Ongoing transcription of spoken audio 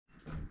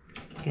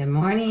Good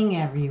morning,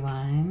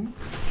 everyone.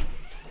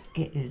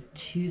 It is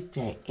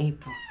Tuesday,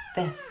 April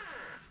 5th,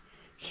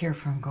 here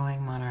from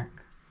Going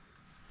Monarch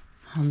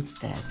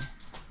Homestead.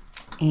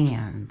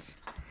 And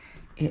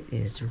it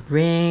is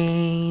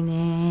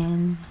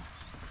raining.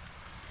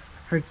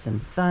 Heard some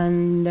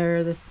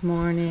thunder this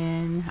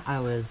morning.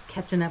 I was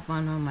catching up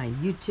on all my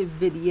YouTube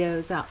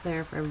videos out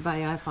there for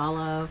everybody I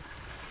follow.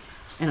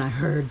 And I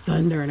heard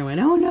thunder and I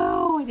went, oh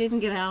no, I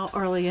didn't get out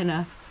early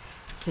enough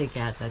to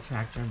get the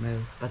tractor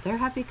moved. But they're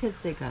happy because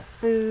they got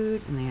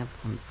food and they have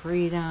some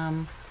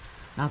freedom.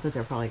 Not that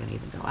they're probably gonna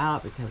even go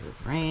out because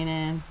it's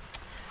raining.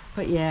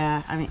 But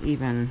yeah, I mean,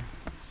 even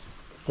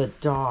the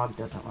dog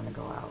doesn't want to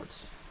go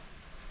out.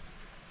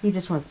 He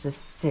just wants to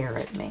stare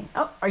at me.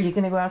 Oh, are you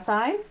gonna go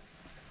outside? Or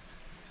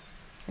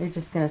are you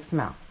just gonna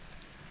smell?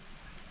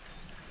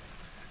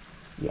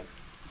 Yeah.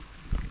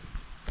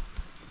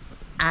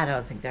 I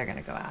don't think they're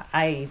gonna go out.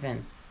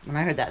 When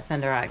I heard that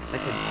thunder, I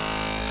expected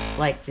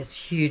like this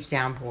huge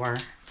downpour.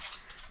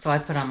 So I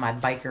put on my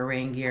biker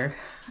rain gear.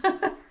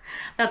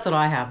 That's what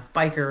I have,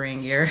 biker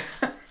rain gear.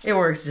 It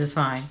works just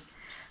fine.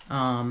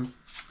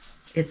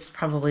 It's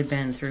probably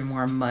been through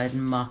more mud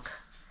and muck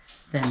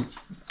than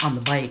on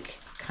the bike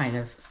kind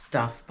of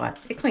stuff, but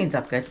it cleans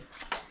up good.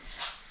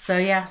 So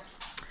yeah,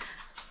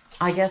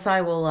 I guess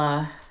I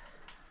will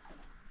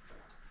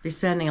be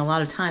spending a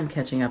lot of time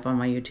catching up on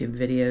my YouTube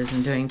videos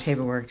and doing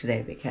paperwork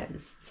today because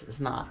this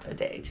is not a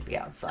day to be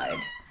outside.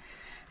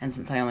 And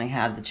since I only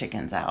have the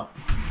chickens out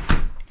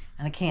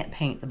and I can't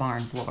paint the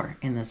barn floor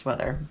in this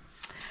weather,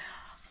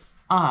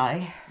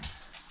 I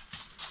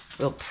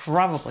will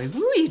probably,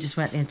 ooh, you just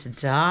went into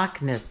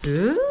darkness,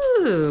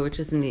 ooh, which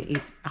isn't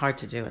easy, hard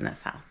to do in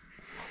this house.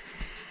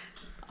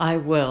 I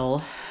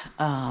will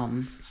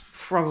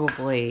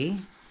probably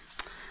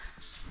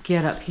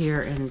get up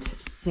here and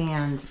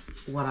sand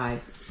what I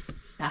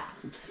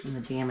speckled from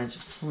the damage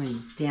of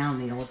pulling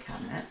down the old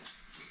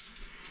cabinets.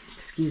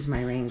 Excuse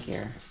my rain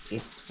gear,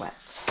 it's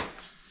wet.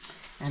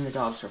 And the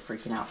dogs were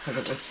freaking out because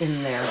it was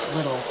in their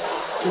little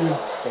food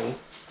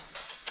space.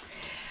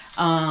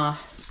 And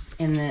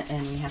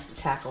we have to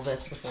tackle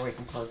this before we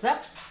can close it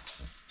up.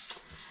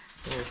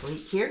 There's a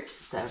leak here,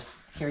 so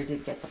Carrie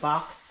did get the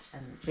box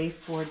and the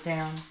baseboard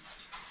down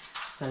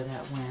so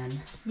that when,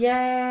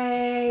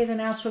 yay, the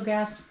natural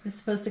gas is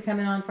supposed to come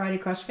in on Friday,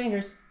 cross your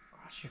fingers.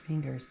 Cross your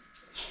fingers.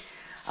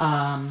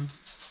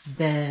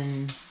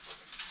 Then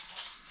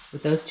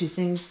with those two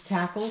things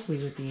tackled, we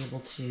would be able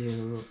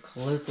to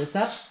close this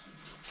up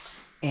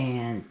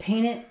and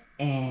paint it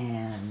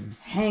and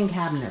hang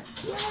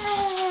cabinets.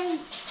 Yay!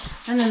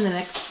 And then the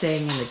next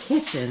thing in the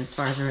kitchen, as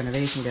far as the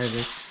renovation goes,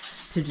 is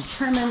to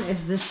determine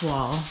if this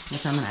wall,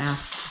 which I'm going to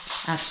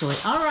ask, actually,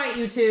 all right,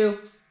 you two,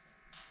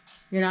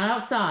 you're not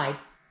outside.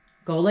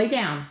 Go lay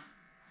down.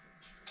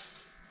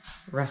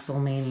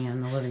 WrestleMania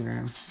in the living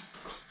room.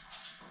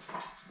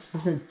 This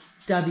isn't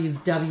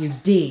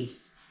WWD.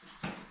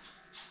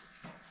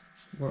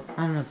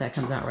 I don't know if that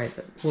comes out right,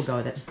 but we'll go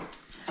with it.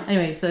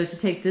 Anyway, so to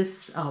take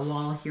this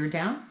wall here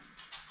down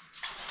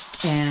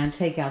and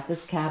take out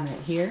this cabinet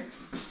here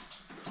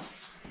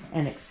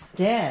and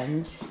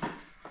extend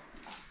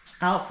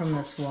out from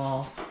this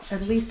wall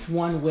at least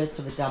one width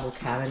of a double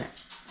cabinet.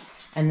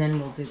 And then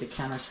we'll do the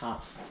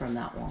countertop from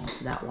that wall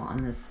to that wall,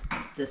 and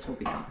this will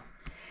be gone.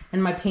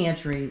 And my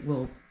pantry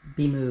will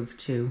be moved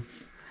to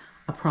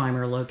a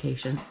primer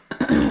location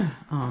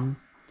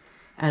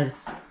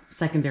as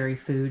secondary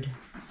food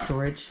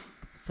storage.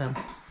 So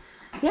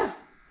yeah,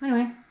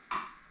 anyway,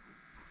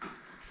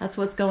 that's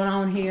what's going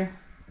on here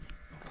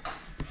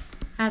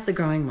at the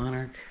Growing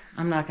Monarch.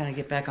 I'm not going to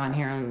get back on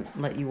here and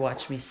let you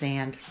watch me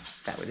sand.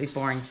 That would be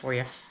boring for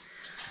you.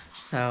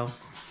 So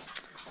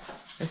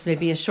this may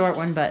be a short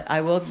one, but I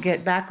will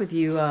get back with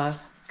you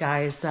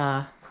guys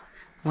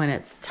when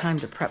it's time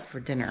to prep for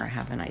dinner. I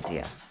have an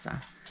idea. So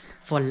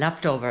for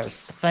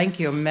leftovers, thank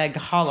you, Meg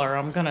Holler.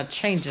 I'm going to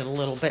change it a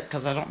little bit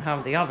because I don't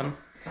have the oven.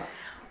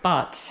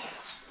 But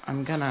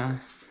I'm going to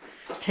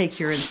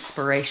take your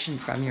inspiration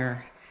from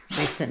your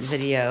recent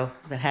video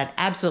that had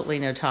absolutely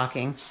no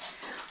talking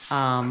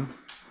and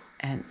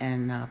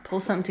pull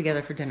something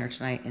together for dinner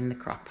tonight in the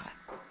crock pot.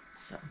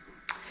 So,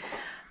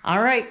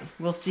 all right,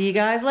 we'll see you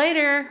guys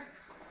later.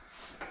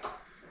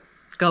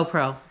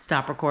 GoPro,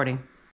 stop recording.